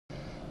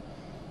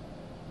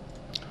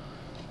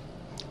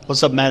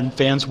What's up, Madden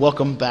fans?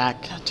 Welcome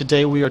back.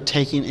 Today we are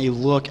taking a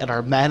look at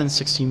our Madden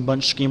 16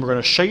 bunch scheme. We're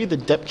going to show you the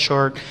depth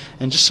chart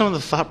and just some of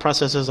the thought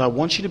processes I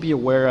want you to be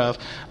aware of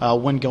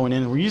when going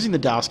in. We're using the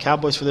Dallas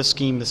Cowboys for this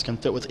scheme. This can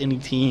fit with any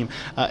team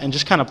and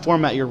just kind of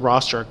format your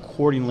roster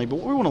accordingly. But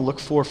what we want to look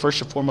for,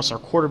 first and foremost, our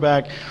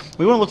quarterback.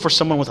 We want to look for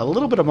someone with a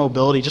little bit of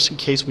mobility just in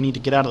case we need to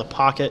get out of the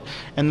pocket.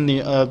 And then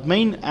the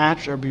main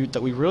attribute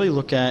that we really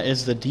look at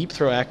is the deep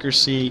throw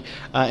accuracy.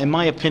 In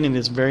my opinion,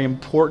 it's very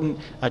important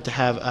to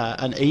have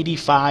an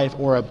 85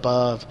 or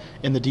above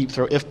in the deep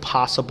throw if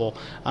possible.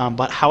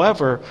 But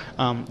however,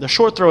 the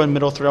short throw and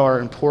middle throw are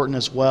important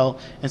as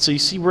well. And so you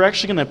see we're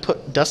actually going to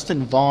put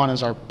Dustin Vaughn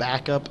as our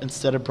backup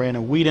instead of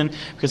Brandon Weeden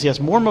because he has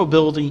more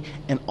mobility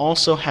and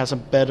also has a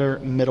better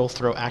middle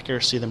throw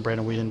accuracy than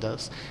Brandon Weeden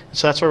does. And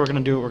so that's what we're going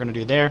to do. What we're going to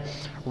do there.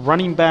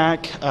 Running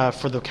back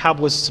for the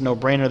Cowboys, it's a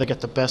no-brainer. They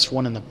got the best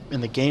one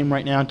in the game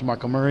right now,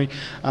 DeMarco Murray.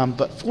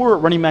 But for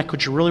running back,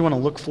 what you really want to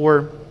look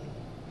for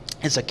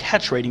is a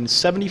catch rating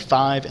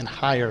 75 and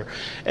higher,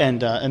 and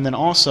then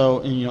also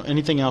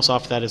anything else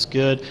off that is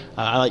good.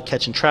 I like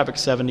catching traffic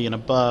 70 and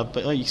above,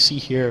 but like you see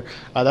here,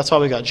 that's why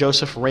we got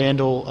Joseph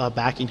Randall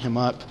backing him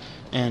up.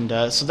 And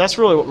so that's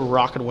really what we're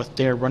rocking with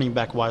there, running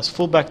back wise.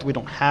 Fullback, we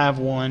don't have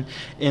one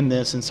in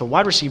this. And so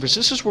wide receivers,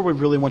 this is where we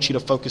really want you to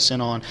focus in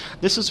on.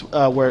 This is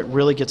where it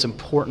really gets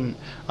important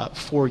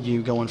for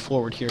you going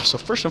forward here. So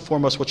first and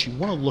foremost, what you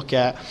want to look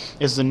at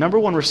is the number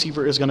one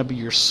receiver is going to be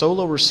your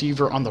solo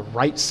receiver on the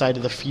right side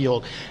of the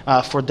field.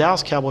 For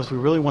Dallas Cowboys, we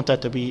really want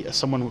that to be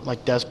someone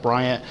like Des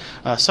Bryant,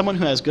 someone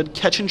who has good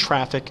catch in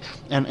traffic,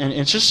 and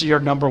it's just your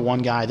number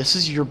one guy. This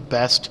is your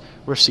best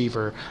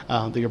receiver,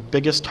 your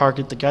biggest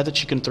target, the guy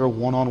that you can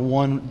throw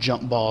one-on-one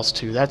jump balls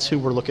to. That's who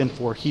we're looking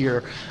for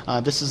here.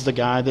 This is the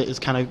guy that is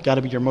kind of got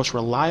to be your most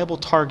reliable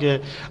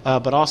target,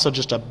 but also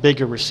just a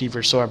bigger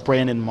receiver. So a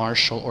Brandon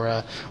Marshall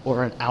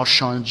or an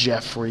Alshon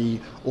Jeffrey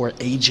or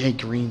AJ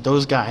Green,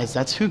 those guys,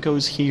 that's who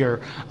goes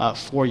here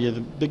for you.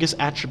 The biggest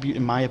attribute,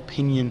 in my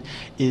opinion,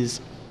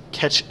 is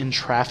catch in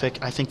traffic.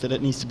 I think that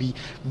it needs to be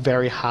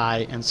very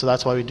high, and so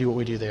that's why we do what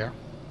we do there.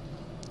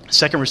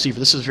 Second receiver,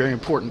 this is very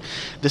important.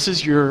 This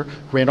is your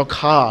Randall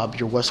Cobb,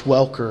 your Wes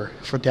Welker.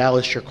 For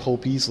Dallas, your Cole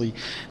Beasley.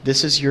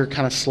 This is your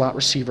kind of slot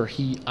receiver.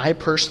 I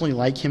personally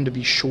like him to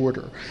be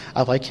shorter.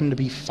 I like him to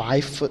be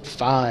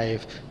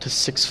 5'5" to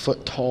 6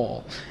 foot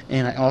tall.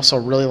 And I also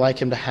really like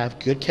him to have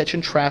good catch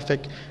in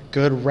traffic,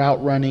 good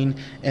route running,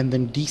 and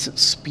then decent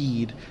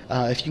speed.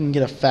 If you can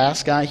get a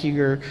fast guy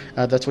here,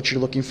 that's what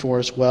you're looking for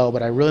as well.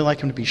 But I really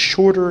like him to be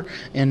shorter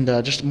and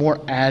just more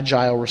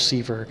agile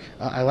receiver.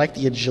 I like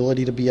the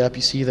agility to be up.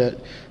 You see that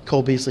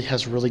Cole Beasley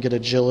has really good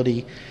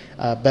agility,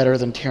 better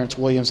than Terrence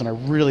Williams, and I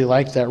really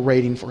like that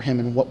rating for him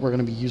and what we're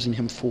going to be using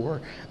him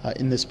for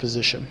in this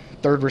position.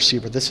 Third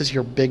receiver, this is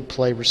your big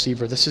play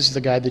receiver. This is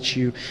the guy that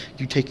you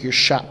take your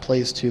shot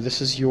plays to.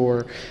 This is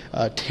your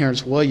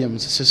Terrence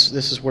Williams.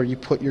 This is where you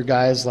put your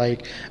guys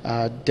like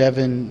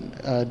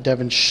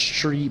Devin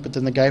Street, but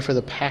then the guy for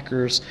the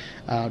Packers,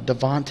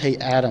 Devontae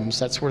Adams.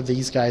 That's where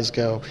these guys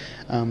go.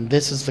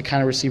 This is the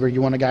kind of receiver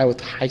you want, a guy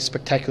with high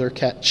spectacular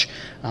catch.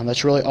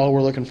 That's really all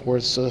we're looking for,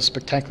 is a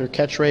spectacular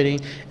catch rating,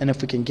 and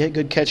if we can get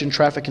good catch in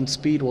traffic and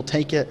speed, we'll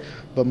take it.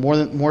 But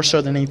more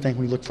so than anything,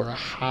 we look for a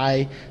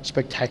high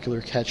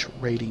spectacular catch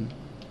rating.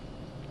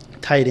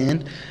 Tight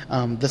end,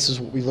 this is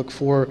what we look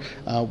for.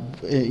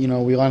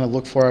 We want to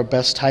look for our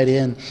best tight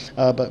end,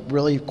 but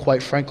really,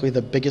 quite frankly,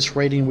 the biggest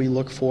rating we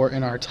look for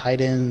in our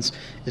tight ends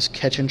is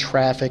catching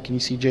traffic. And you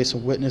see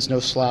Jason Witten is no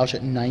slouch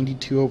at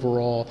 92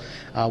 overall.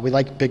 We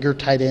like bigger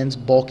tight ends,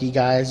 bulky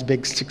guys,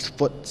 big 6'6",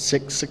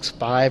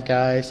 6'5"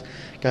 guys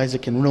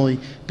that can really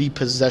be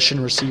possession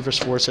receivers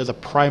for us. They're the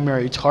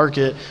primary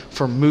target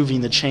for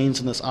moving the chains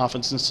in this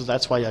offense, and so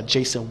that's why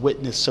Jason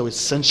Witten is so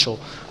essential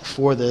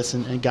for this,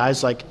 and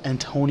guys like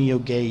Antonio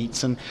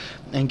Gates and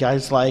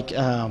guys like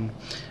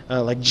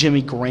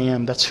Jimmy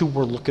Graham. That's who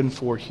we're looking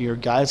for here.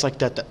 Guys like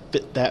that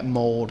fit that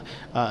mold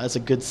as a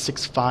good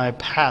 6'5"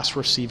 pass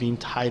receiving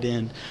tight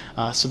end.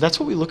 So that's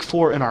what we look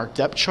for in our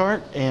depth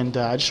chart, and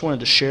I just wanted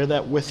to share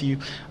that with you.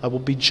 We'll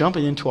be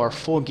jumping into our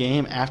full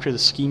game after the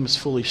scheme is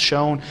fully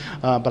shown,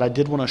 but I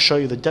did want to show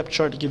you the depth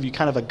chart to give you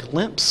kind of a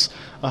glimpse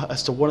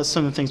as to what are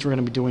some of the things we're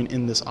going to be doing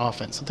in this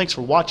offense. So thanks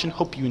for watching.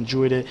 Hope you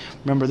enjoyed it.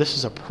 Remember, this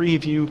is a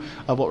preview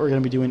of what we're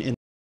going to be doing in